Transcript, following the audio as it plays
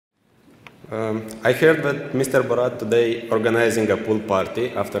I heard that Mr. Borat today organizing a pool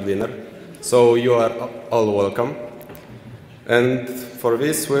party after dinner, so you are all welcome. And for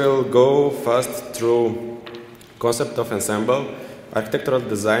this we'll go first through concept of ensemble, architectural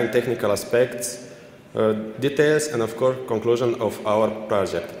design, technical aspects, details, and of course conclusion of our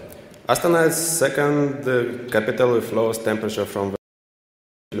project. Astana is second capital with lowest temperature from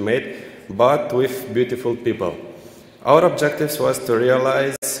the made, but with beautiful people. Our objective was to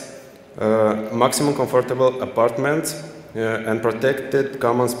realize maximum comfortable apartments and protected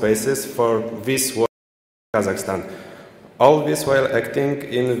common spaces for this world in Kazakhstan. All this while acting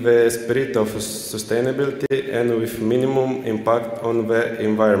in the spirit of sustainability and with minimum impact on the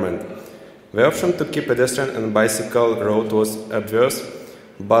environment. The option to keep pedestrian and bicycle road was obvious,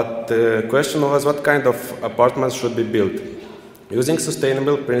 but the question was what kind of apartments should be built. Using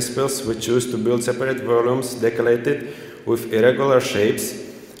sustainable principles, we choose to build separate volumes decorated with irregular shapes,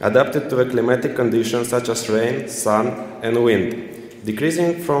 adapted to the climatic conditions such as rain, sun, and wind.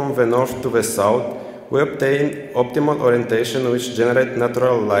 Decreasing from the north to the south, we obtain optimal orientation which generate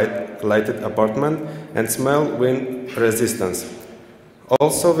natural lighted apartment and small wind resistance.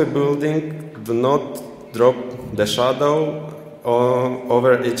 Also, the building do not drop the shadow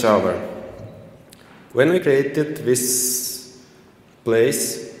over each other. When we created this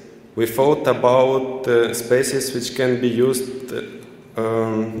place, we thought about spaces which can be used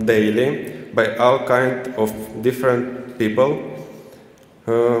daily by all kinds of different people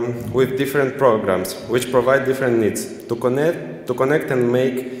with different programs which provide different needs. To connect and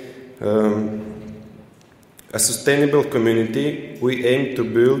make a sustainable community, we aim to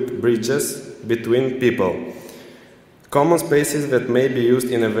build bridges between people, common spaces that may be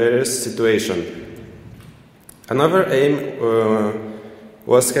used in a various situation. Another aim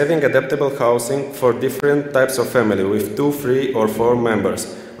was having adaptable housing for different types of family with 2, 3, or 4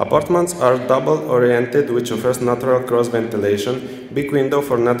 members. Apartments are double-oriented, which offers natural cross-ventilation, big window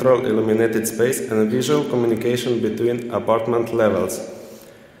for natural illuminated space, and visual communication between apartment levels.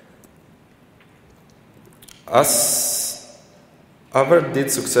 As others did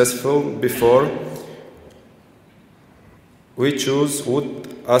successful before, we choose wood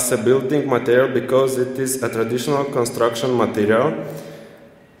as a building material because it is a traditional construction material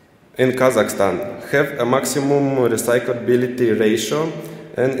in Kazakhstan, have a maximum recyclability ratio,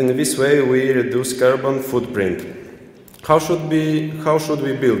 and in this way we reduce carbon footprint. How should we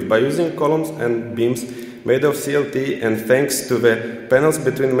build? By using columns and beams made of CLT, and thanks to the panels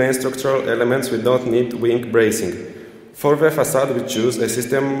between main structural elements, we don't need wing bracing. For the facade, we choose a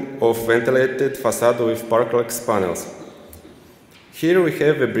system of ventilated facade with Parklex panels. Here we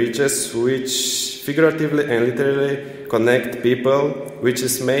have the bridges which figuratively and literally connect people, which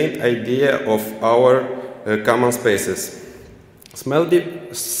is main idea of our common spaces. Smell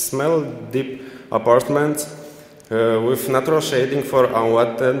deep apartments with natural shading for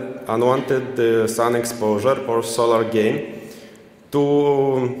unwanted sun exposure or solar gain.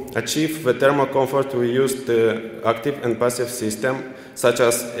 To achieve the thermal comfort, we used active and passive system such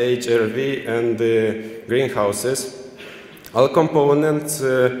as HRV and greenhouses. All components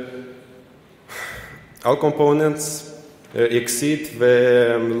exceed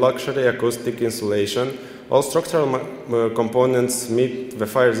the luxury acoustic insulation. All structural components meet the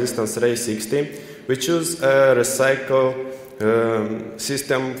fire resistance Ray 60. We choose a recycle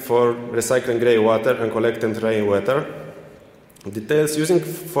system for recycling grey water and collecting rainwater. Details using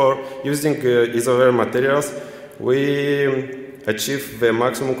Isover materials, we achieve the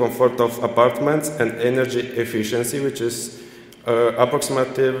maximum comfort of apartments and energy efficiency, which is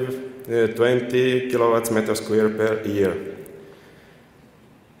approximately 20 kilowatts meter square per year.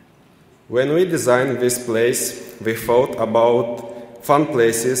 When we designed this place, we thought about fun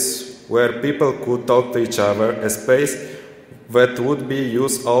places where people could talk to each other, a space that would be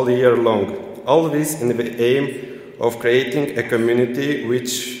used all year long. All this in the aim of creating a community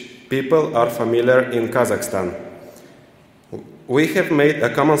which people are familiar in Kazakhstan. We have made a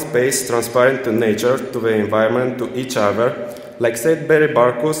common space transparent to nature, to the environment, to each other. Like said Barry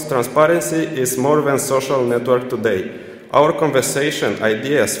Barkus, transparency is more than social network today. Our conversation,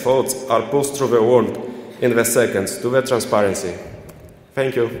 ideas, thoughts are pulsed through the world in the seconds to the transparency.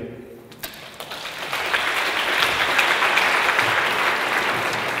 Thank you.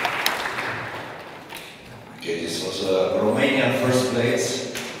 Okay, this was Romanian first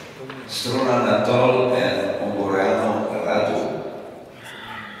place, Strunan Atoll, and